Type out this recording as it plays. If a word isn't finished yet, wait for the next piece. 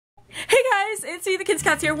see the Kids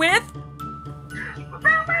Cats here with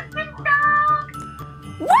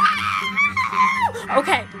BrownWebkinzDog. Wow!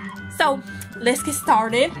 Okay, so let's get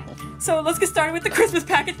started. Let's get started with the Christmas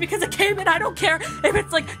package because it came in. I don't care if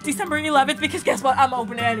it's like December 11th because guess what? I'm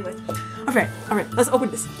opening it anyways. Alright, let's open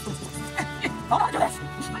this. Hold on, do this.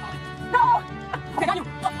 No! Okay, got you.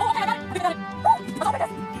 Oh, okay, I got it. Okay, got it. Oh, let's open this.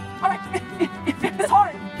 Alright. This is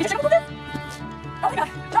hard. Can you check with this? Oh my god.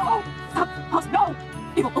 No! Stop. Oh, no!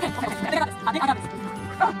 People. Okay. I think I got this. I got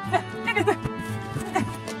this.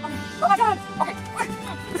 Oh my god. Okay.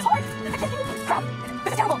 This is hard. I can't do this. Crap.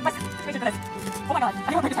 This is terrible. Let's wait for this. Oh my god. I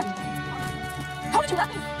need to break this time. How did you wrap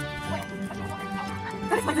this? Wait.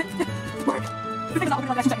 That explains it. Work. This thing is not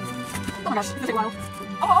opening in like 2 seconds. Oh my gosh. This will take a while.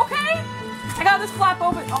 Oh, okay. I got this flap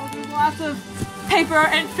open. Oh, there's lots of paper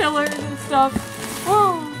and fillers and stuff.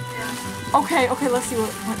 Woo. Okay, let's see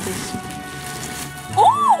what this.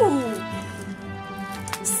 Oh!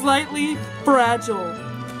 Slightly fragile.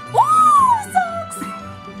 Oh, socks!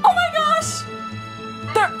 Oh my gosh!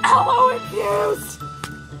 They're aloe infused!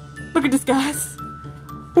 Look at this, guys.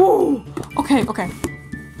 Ooh! Okay.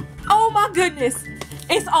 Oh my goodness!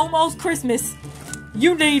 It's almost Christmas.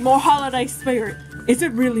 You need more holiday spirit. Is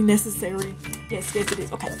it really necessary? Yes, it is.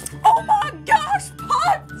 Okay. Oh my gosh!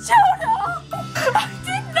 Pop Jonah! I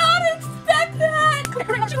did not expect that!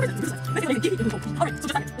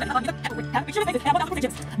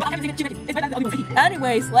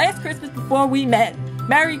 Anyways, last Christmas before we met.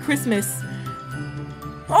 Merry Christmas.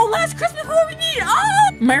 Oh, last Christmas before we meet!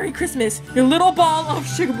 Oh! Merry Christmas, your little ball of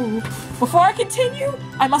sugaboo. Before I continue,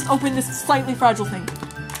 I must open this slightly fragile thing.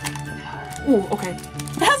 Ooh, okay.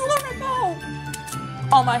 It has a little red bow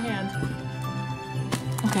on my hand.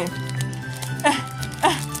 Okay.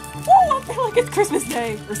 Ooh, I feel like it's Christmas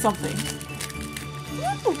Day or something.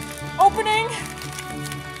 Ooh, opening.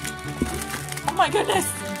 Oh my goodness.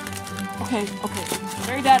 Okay.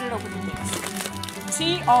 Very bad at opening things.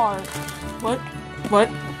 TR. What?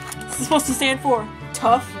 This is supposed to stand for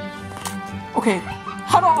tough. Okay.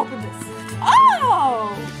 How do I open this?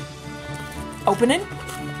 Oh! Open it.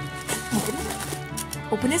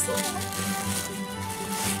 Open this.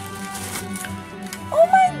 Oh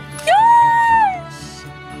my gosh!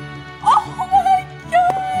 Oh my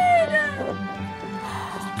god!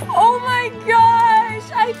 Oh my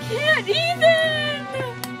gosh! I can't even!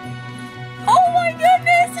 Oh my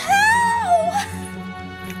goodness! How?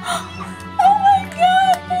 Oh my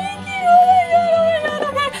god! Thank you! Oh my god!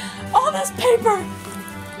 Okay. All this paper.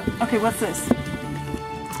 Okay, what's this?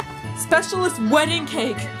 Specialist wedding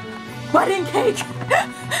cake. Wedding cake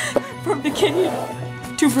from the kitty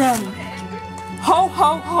to Brownie. Ho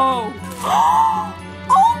ho ho!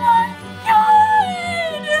 Oh my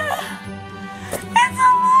god! It's a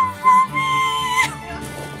little fluffy!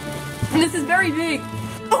 And this is very big.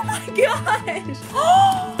 Oh my gosh!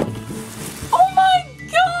 Oh my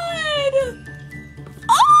god!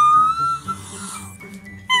 Oh!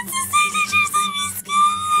 It's the signatures of Miss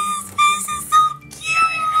Goodness! This is so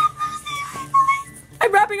cute!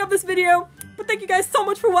 I'm wrapping up this video, but thank you guys so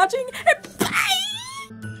much for watching, and